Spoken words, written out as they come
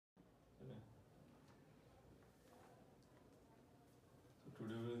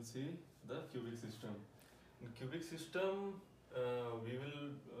will see the cubic system. In cubic system, we will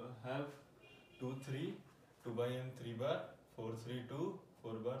have 2 3, 2 by m 3 bar, 4 3 2,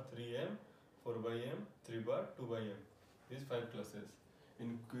 4 bar 3 m, 4 by m 3 bar 2 by m. These 5 classes.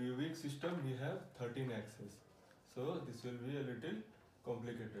 In cubic system we have 13 axes. So this will be a little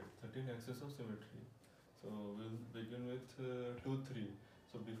complicated. 13 axes of symmetry. So we'll begin with 2 3.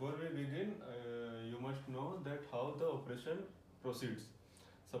 So before we begin, you must know that how the operation proceeds.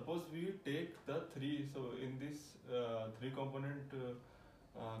 Suppose we take the 3, so in this 3 component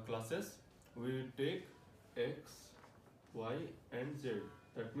classes, we take x, y and z.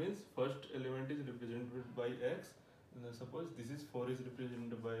 That means first element is represented by x. And suppose this is 4 is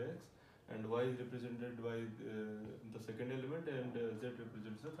represented by x and y is represented by the second element and z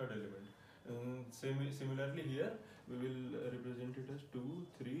represents the third element. Similarly here we will represent it as 2,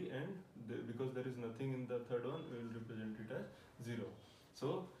 3 and because there is nothing in the third one, we will represent it as 0.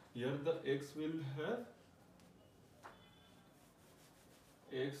 So here the x will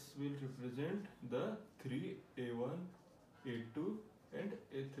represent the 3 a1, a2 and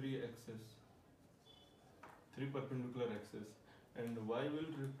a3 axis, 3 perpendicular axes, and y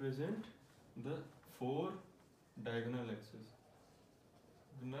will represent the 4 diagonal axes,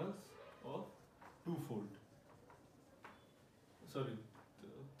 diagonals of three-fold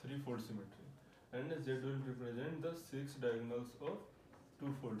symmetry, and z will represent the 6 diagonals of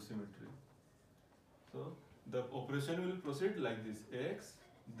two-fold symmetry. So the operation will proceed like this: x,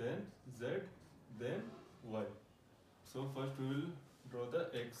 then z, then y. So first we will draw the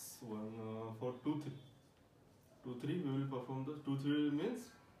x1 for 2 3. 2 3 we will perform the 2 3 means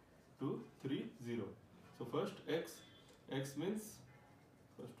 2 3 0. So first x means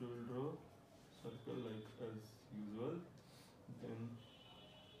first we will draw circle like as usual. Then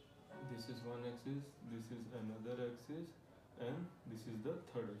this is one axis, this is another axis, and this is the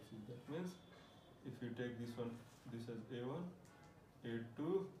third axis. That means if you take this one, this as a1, a2,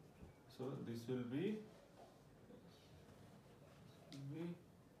 so this will be we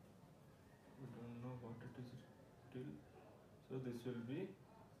don't know what it is till, so this will be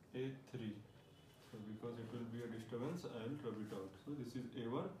a3. So because it will be a disturbance, I will rub it out. So this is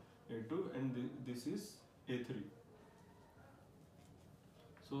a1, a2 and this is a3.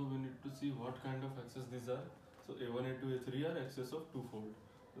 So we need to see what kind of axes these are. So a1, a2, a3 are axes of two-fold.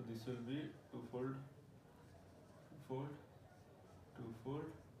 So this will be two-fold, two-fold, two-fold,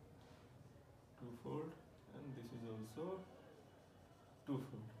 two-fold, and this is also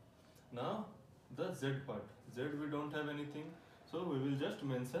two-fold. Now the z part. Z we don't have anything, so we will just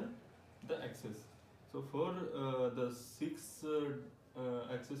mention the axes. So for the 6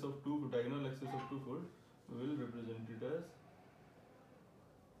 axis of diagonal axis of two-fold, we will represent it as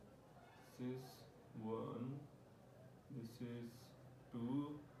this is 1, this is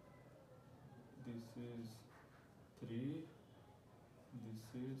 2, this is 3, this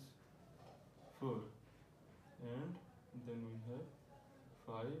is 4, and then we have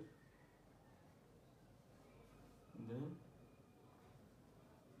 5, then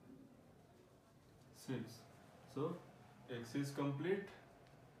 6. So x is complete,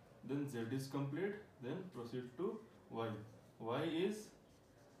 then z is complete, then proceed to y. Y is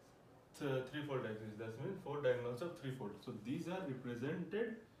three-fold axis, that means 4 diagonals of three-fold. So these are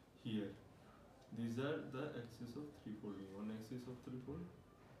represented here. These are the axis of three-fold. One axis of three-fold,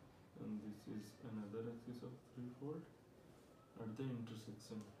 and this is another axis of three-fold at the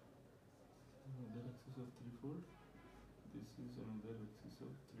intersection. Another axis of three-fold. This is another axis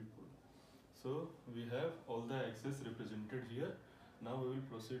of three-fold. So we have all the axes represented here. Now we will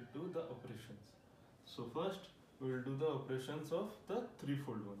proceed to the operations. So first we will do the operations of the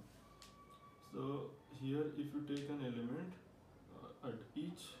three-fold one. So here if you take an element at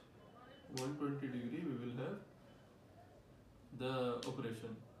each 120 degree, we will have the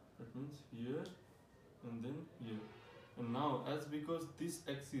operation. That means here and then here. And now as because this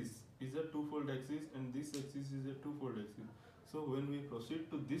axis is a two-fold axis and this axis is a two-fold axis, so when we proceed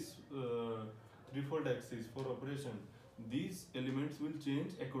to this three-fold axis for operation, these elements will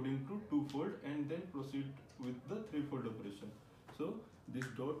change according to two-fold and then proceed with the three-fold operation. So this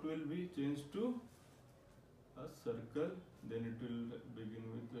dot will be changed to a circle, then it will begin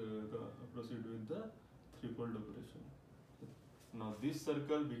with proceed with the three-fold operation. Now this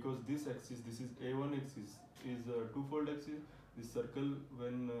circle, because this axis, this is a1 axis, is a two-fold axis. This circle,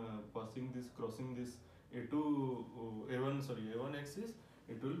 when crossing this a1 axis,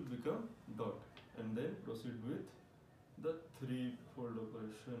 it will become dot, and then proceed with the three-fold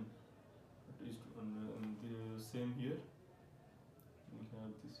operation. At least on the same here, we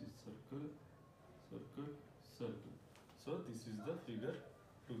have this is circle, circle, circle. So this is the figure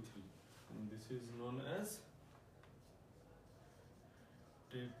 2, 3. And this is known as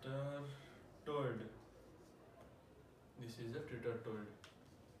tetratoid. This is a tetratoid.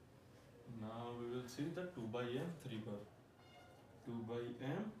 Now we will see the 2 by m 3 bar. 2 by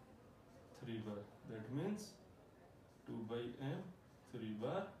m 3 bar. That means 2 by m 3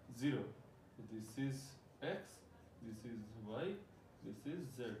 bar 0. So this is x, this is y, this is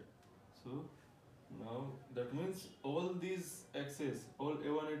z. So now that means all these axes, all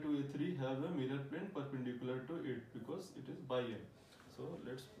a1, a2, a3 have a mirror plane perpendicular to it because it is by m. So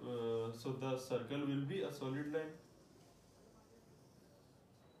let's so the circle will be a solid line.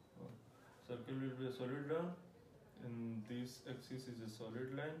 Circle will be a solid line, and this axis is a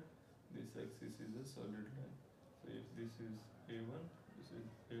solid line, this axis is a solid line. So if this is a1, this is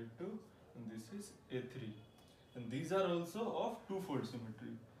a2, and this is a3, and these are also of two-fold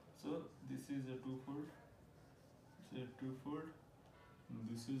symmetry. So this is a two-fold, this is a two-fold, and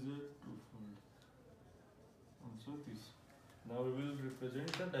this is a two-fold. Also this. Now we will represent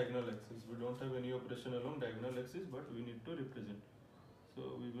the diagonal axis. We don't have any operation along diagonal axis, but we need to represent. So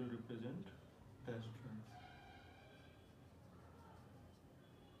we will represent dashed lines.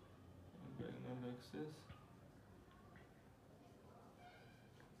 Diagonal axis.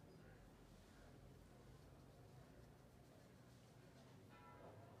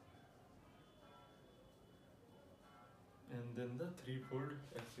 And then the three-fold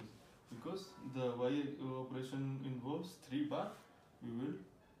axis. Because the y operation involves 3 bar, we will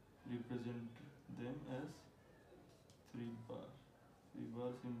represent them as 3 bar. 3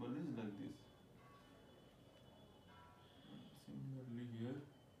 bar symbol is like this. Similarly here,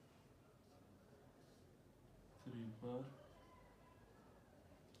 3 bar,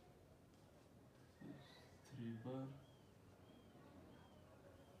 3 bar, bar,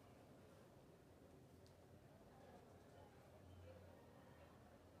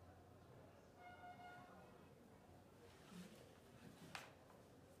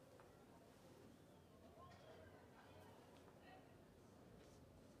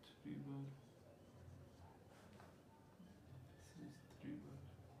 this is 3 bar.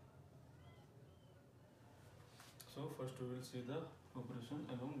 So first we will see the operation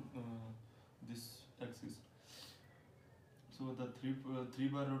along this axis. So the 3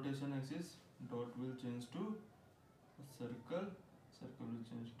 bar rotation axis, dot will change to circle, circle will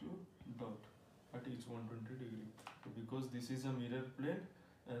change to dot at each 120 degree. So because this is a mirror plane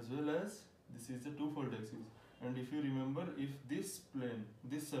as well as this is a two-fold axis. And if you remember, if this plane,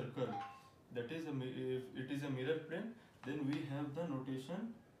 this circle, that is if it is a mirror plane, then we have the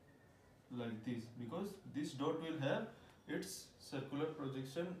notation like this, because this dot will have its circular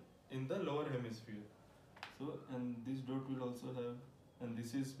projection in the lower hemisphere. So, and this dot will also have, and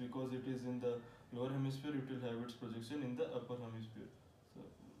this is because it is in the lower hemisphere, it will have its projection in the upper hemisphere. So,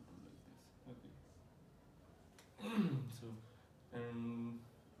 like this. Okay. So, and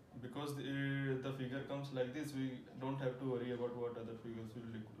because the figure comes like this, we don't have to worry about what other figures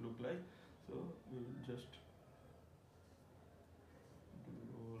will look like. So we will just do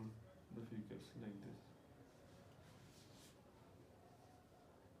all the figures like this.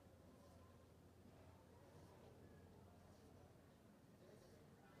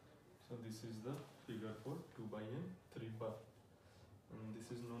 So this is the figure for 2 by n 3 bar, and this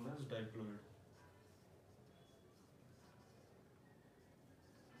is known as diploid.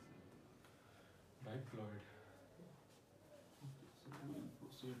 Diploid. Okay, so we will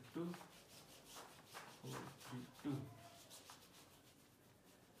proceed to 432.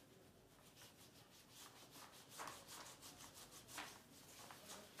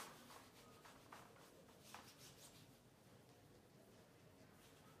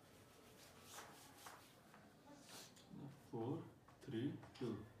 Four, 3,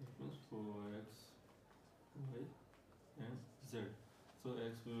 2. That means 4x, y, and z. So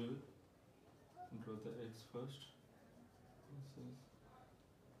x, we will draw the x first. This is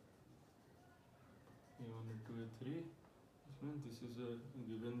a1, a2, a3. This means this is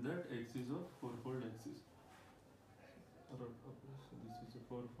given that x is a four-fold axis. So this is a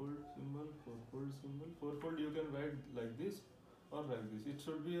four-fold symbol, four-fold symbol. Four-fold you can write like this or like this. It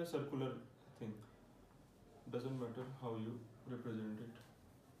should be a circular thing. Doesn't matter how you represent it.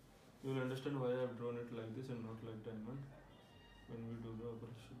 You will understand why I have drawn it like this and not like diamond when we do the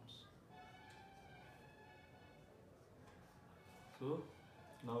operations. So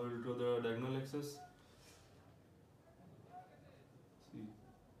now we will draw the diagonal axis. See,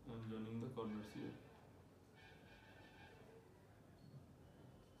 I am joining the corners here.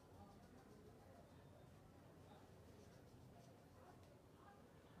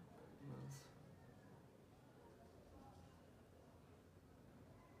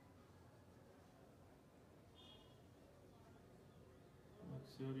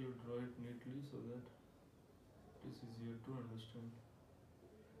 here you draw it neatly so that it is easier to understand.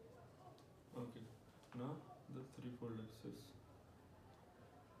 Okay, now the threefold axis.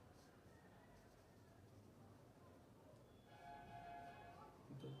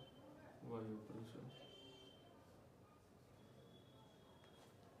 The y operation.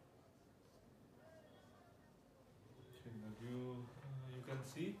 Okay, now you can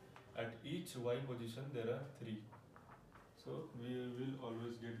see at each y position there are 3. So we will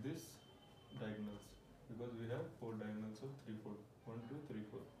always get this diagonals because we have 4 diagonals of threefold. 1, 2, 3,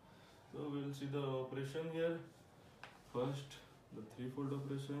 4. So we will see the operation here. First, the threefold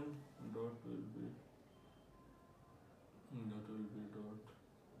operation. Dot will be dot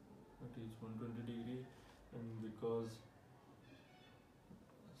at each 120 degree, and because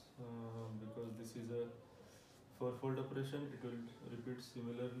this is a 4-fold operation, it will repeat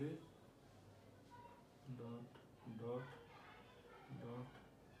similarly. Dot dot dot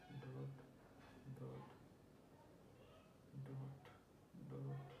dot dot dot dot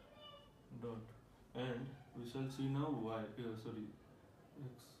dot, and we shall see now x,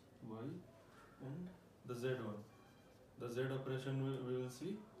 y, and the z one. The z operation we will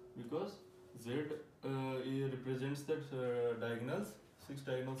see, because z represents that diagonals, 6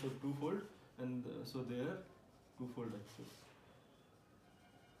 diagonals of twofold, and so they are twofold axis.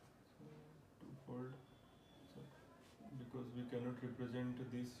 So, twofold. So, because we cannot represent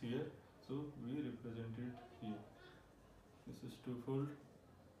this here, so we represent it here. This is twofold.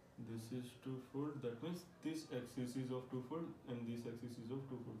 This is twofold. That means this axis is of twofold and this axis is of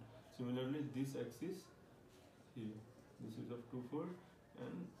twofold. Similarly, this axis here, this is of twofold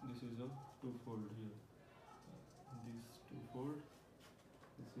and this is of twofold here. This twofold,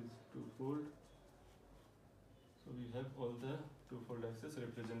 this is twofold. So we have all the twofold axis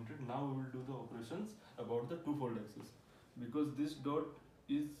represented. Now we will do the operations about the twofold axis, because this dot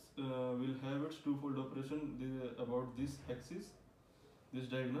is will have its twofold operation about this axis. This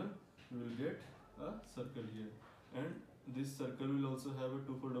diagonal, we will get a circle here, and this circle will also have a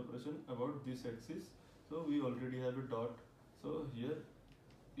twofold operation about this axis. So we already have a dot, so here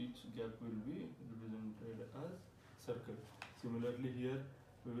each gap will be represented as circle. Similarly here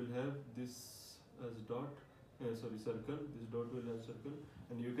we will have this as dot, circle. This dot will have circle,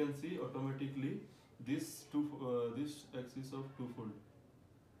 and you can see automatically this this axis of twofold,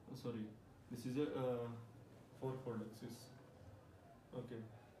 this is a 4-fold axis. Okay,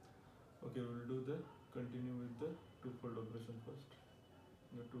 we will do the continue with the twofold operation first.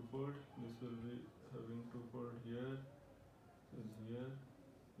 The twofold, this will be having twofold here, is here,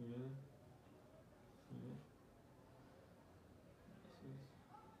 here, here.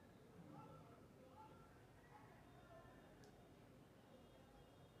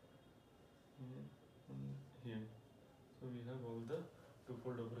 This is here and here. So we have all the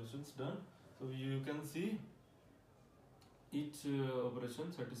twofold operations done. So you can see each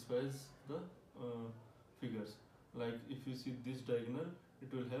operation satisfies the figures. Like if you see this diagonal,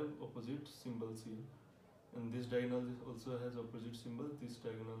 it will have opposite symbols here, and this diagonal also has opposite symbols. This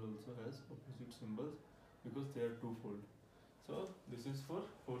diagonal also has opposite symbols because they are twofold. So this is for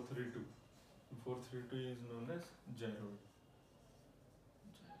 432. 432 is known as gyroid.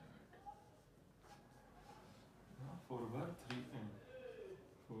 4 bar 3m.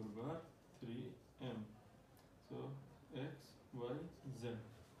 4 bar 3m. So x, y, z.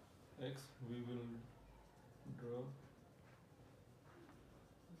 X, we will draw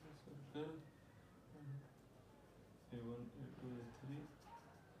a circle. A1, A2, A3.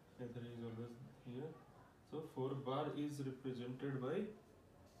 A3 is always here. So 4 bar is represented by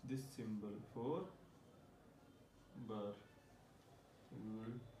this symbol, 4 bar. We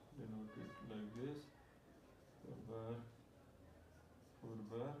will denote it like this. 4 bar, 4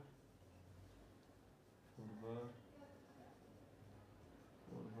 bar, 4 bar,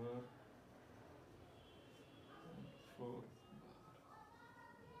 4 bar, and 4 bar.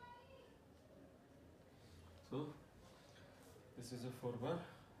 So this is a 4 bar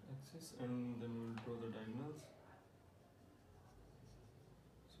axis, and then we will draw the diagonals.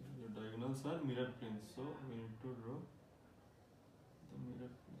 So the diagonals are mirror planes, so we need to draw the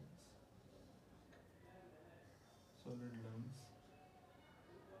mirror planes, solid lines.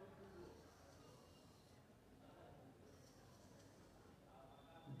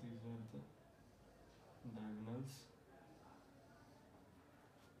 These are the diagonals.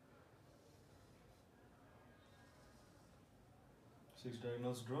 Six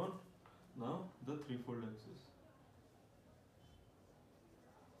diagonals drawn. Now the threefold axis.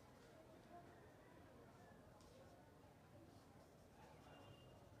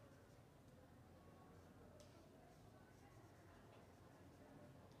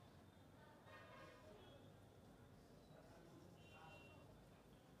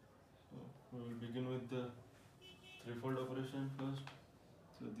 we will begin with the threefold operation first.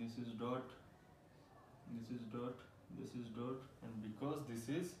 So this is dot, this is dot, this is dot, and because this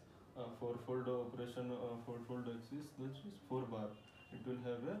is a fourfold operation, fourfold axis, that is 4 bar, it will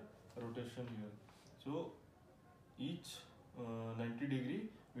have a rotation here. So each 90 degree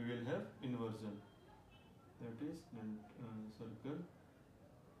we will have inversion. That is circle,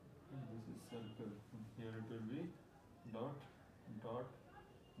 and this is circle. Here it will be dot, dot,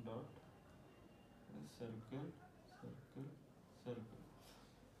 dot, circle, circle, circle.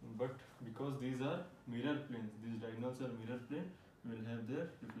 But because these are mirror planes, these diagonals are mirror plane, we will have their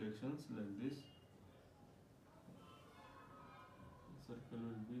reflections like this. Circle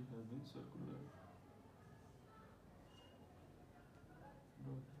will be having circular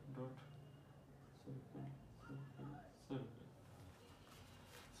dot, dot, circle, circle, circle.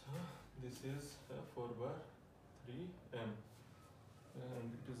 So this is a 4 bar 3M, and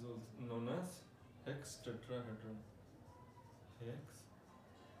it is also known as hex tetrahedron. Hex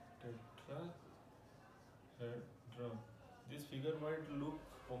tetrahedron. This figure might look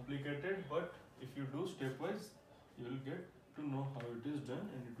complicated, but if you do stepwise, you will get to know how it is done,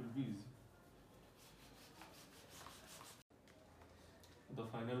 and it will be easy. The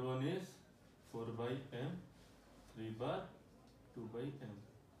final one is 4 by M, 3 bar, 2 by M.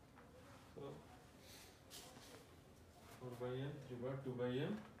 So 4 by M, 3 bar, 2 by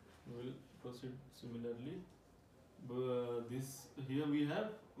M. We will proceed similarly. This here we have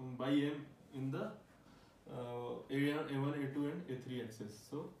by M in the A1, A2 and A3 axis.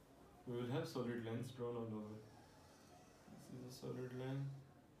 So we will have solid lines drawn all over. This is a solid line,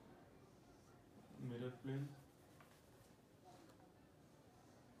 mirror plane,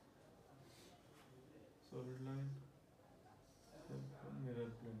 solid line,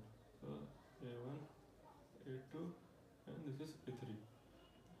 mirror plane. So A1, A2 and this is A3.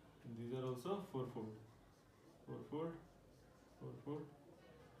 And these are also fourfold, fourfold, fourfold,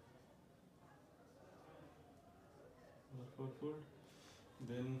 fourfold.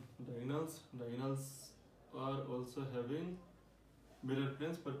 Then diagonals are also having mirror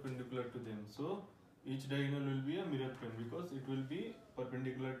planes perpendicular to them. So each diagonal will be a mirror plane because it will be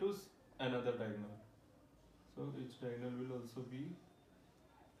perpendicular to another diagonal. So each diagonal will also be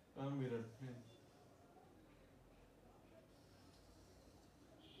a mirror plane.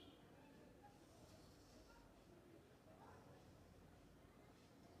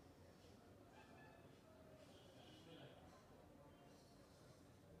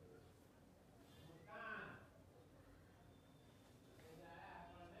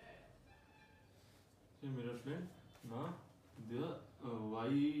 Mirror plane. Now the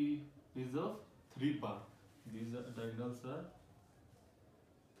y is of 3 bar. These diagonals are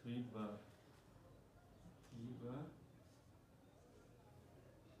 3 bar, 3 bar,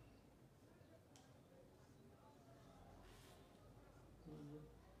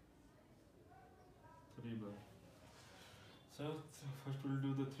 3 bar. So first we'll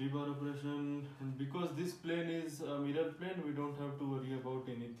do the 3 bar operation, and because this plane is a mirror plane, we don't have to worry about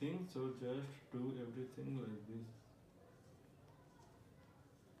anything. So just do everything like this.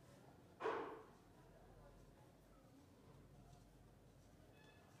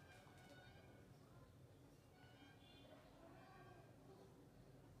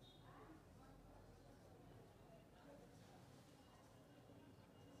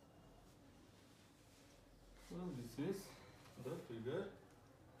 So this is the figure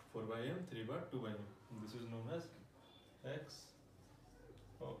 4 by M, 3 bar, 2 by M. This is known as hex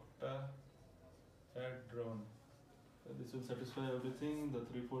octahedron. So this will satisfy everything: the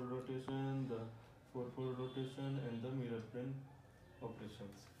threefold rotation, the fourfold rotation, and the mirror plane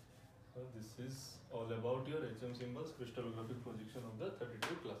operations. So this is all about your HM symbols crystallographic projection of the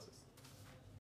 32 classes.